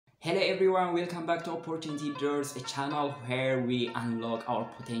Hello everyone, welcome back to Opportunity Doors, a channel where we unlock our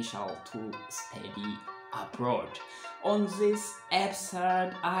potential to study abroad. On this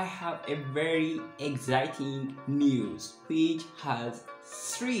episode, I have a very exciting news which has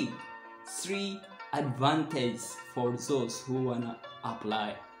three advantages for those who wanna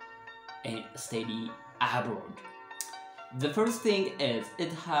apply and study abroad. The first thing is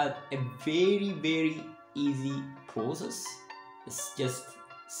it had a very easy process. It's just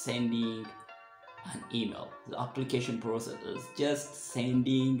sending an email. The application process is just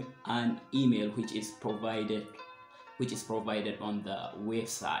sending an email which is provided on the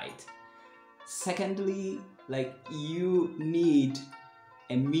website. Secondly, you need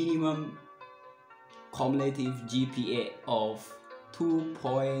a minimum cumulative GPA of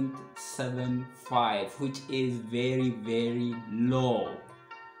 2.75, which is very low.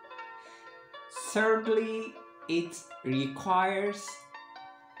 Thirdly, it requires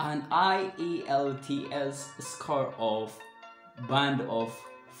an IELTS score of band of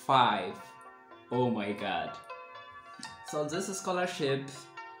 5. Oh my god. So this scholarship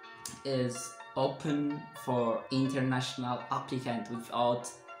is open for international applicants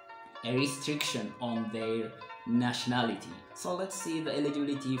without a restriction on their nationality. So let's see the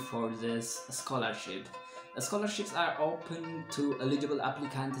eligibility for this scholarship. The scholarships are open to eligible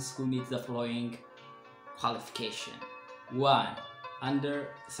applicants who meet the following qualification. 1. Under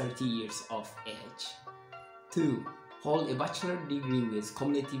 30 years of age. 2. Hold a bachelor degree with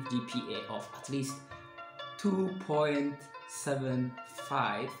cumulative GPA of at least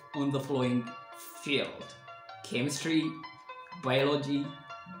 2.75 on the following field: chemistry, biology,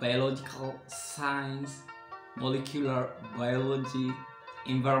 biological science, molecular biology,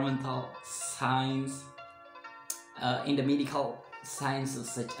 environmental science, in the medical sciences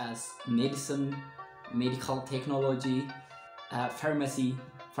such as medicine, medical technology, pharmacy,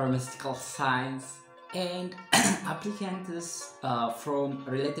 pharmaceutical science, and applicants from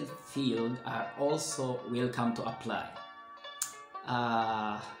related field are also welcome to apply.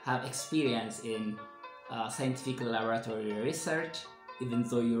 Have experience in scientific laboratory research, even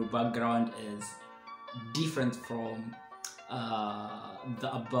though your background is different from the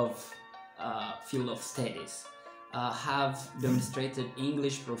above field of studies. Have demonstrated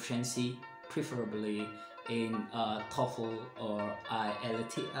English proficiency, preferably in TOEFL or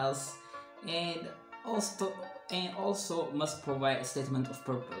IELTS, and also must provide a statement of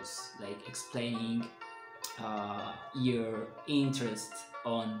purpose, like explaining your interest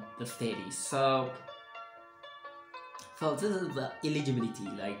on the studies. So this is the eligibility.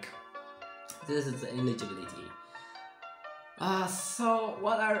 So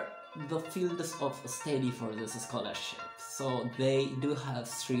what are the fields of study for this scholarship? So they do have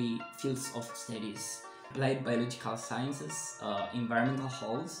 3 fields of studies: applied biological sciences, environmental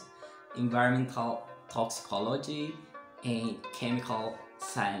health, environmental toxicology, and chemical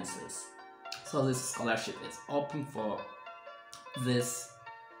sciences. So this scholarship is open for these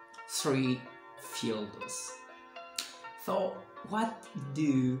 3 fields. So what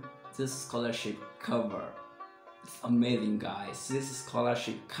do this scholarship cover? It's amazing, guys. This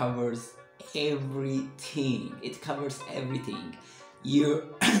scholarship covers everything. It covers everything. Your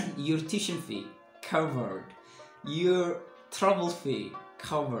tuition fee covered, your travel fee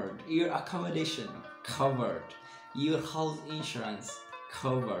covered, your accommodation covered, your house insurance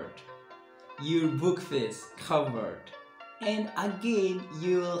covered, your book fees covered, and again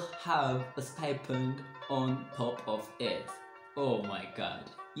you'll have a stipend on top of it. Oh my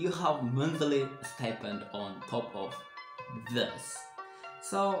god, you have monthly stipend on top of this.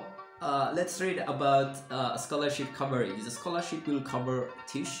 So let's read about scholarship coverage. The scholarship will cover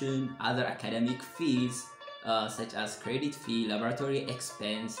tuition, other academic fees such as credit fee, laboratory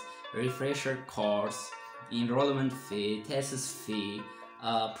expense, refresher course, enrollment fee, thesis fee,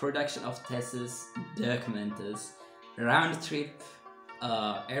 production of thesis documents, round trip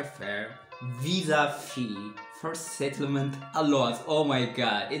airfare, visa fee, first settlement allowance. Oh my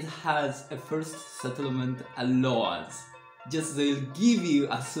god, it has a first settlement allowance. Just they'll give you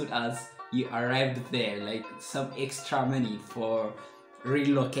as soon as you arrived there, like some extra money for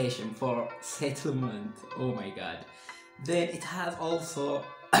relocation, for settlement. Oh my god. Then it has also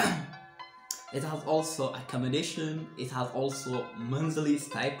accommodation, it has also monthly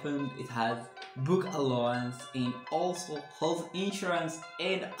stipend, it has book allowance, and also health insurance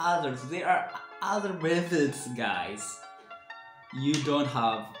and others. There are other benefits, guys. You don't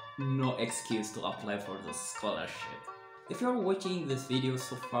have no excuse to apply for the scholarship. If you're watching this video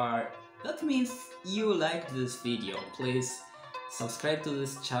so far, that means you liked this video. Please subscribe to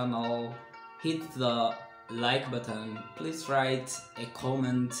this channel, hit the like button, please write a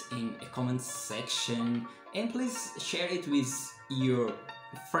comment in a comment section, and please share it with your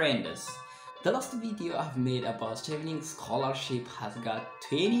friends. The last video I've made about traveling scholarship has got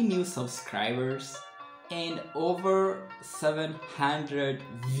 20 new subscribers and over 700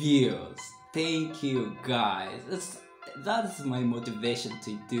 views. Thank you guys. That's my motivation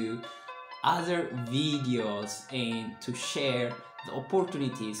to do other videos and to share the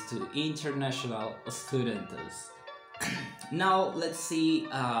opportunities to international students. Now let's see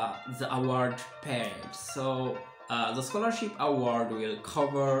the award period. So the scholarship award will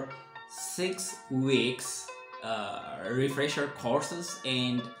cover 6 weeks refresher courses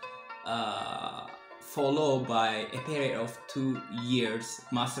and followed by a period of 2 years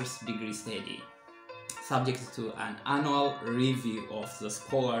master's degree study, subject to an annual review of the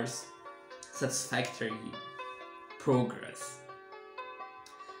scholar's satisfactory progress.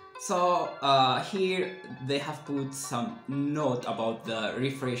 So here they have put some note about the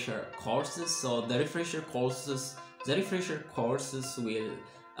refresher courses. So the refresher courses will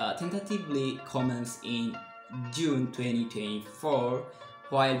tentatively commence in June 2024,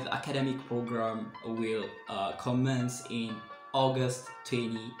 while the academic program will commence in August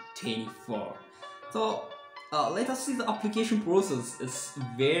 2024. So let us see the application process. It's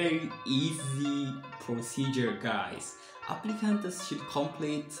very easy procedure, guys. Applicants should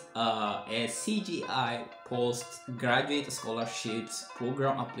complete a CGI postgraduate scholarships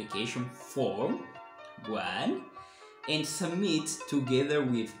program application form 1 and submit together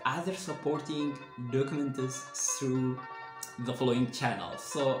with other supporting documents through the following channels.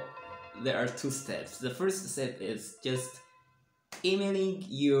 So there are 2 steps. The first step is just emailing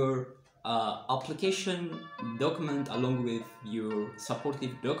your application document along with your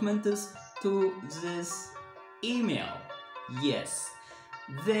supportive documents to this email. Yes.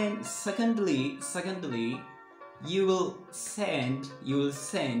 Then secondly you will send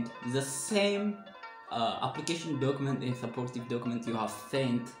the same application document and supportive document you have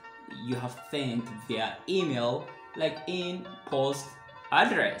sent via email, like in post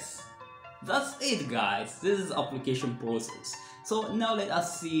address. That's it, guys. This is the application process. So now let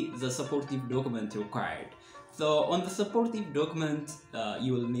us see the supportive document required. So on the supportive document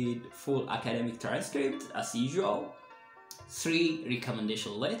you will need full academic transcript as usual, 3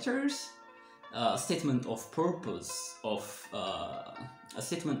 recommendation letters, a statement of purpose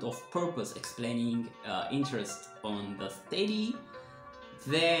explaining interest on the study,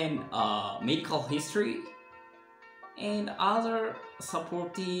 then medical history and other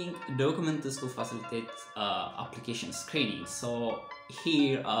supporting documents to facilitate application screening. So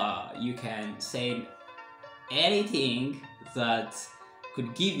here you can send anything that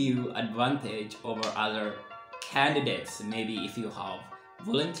could give you advantage over other candidates. Maybe if you have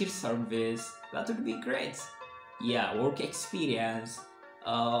volunteer service, that would be great. Yeah, work experience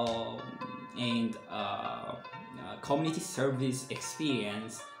and community service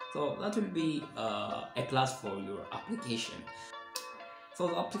experience. So that will be a plus for your application. So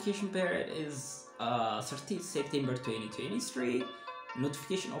the application period is 13th September 2023.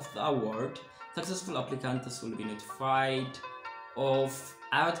 Notification of the award. Successful applicants will be notified of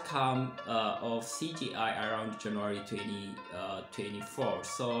outcome of CGI around January 2024.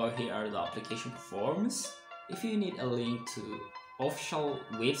 So here are the application forms. If you need a link to official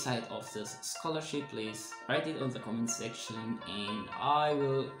website of this scholarship, please write it on the comment section and I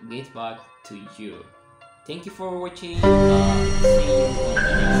will get back to you. Thank you for watching. See you on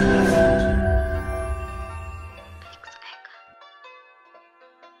the next video.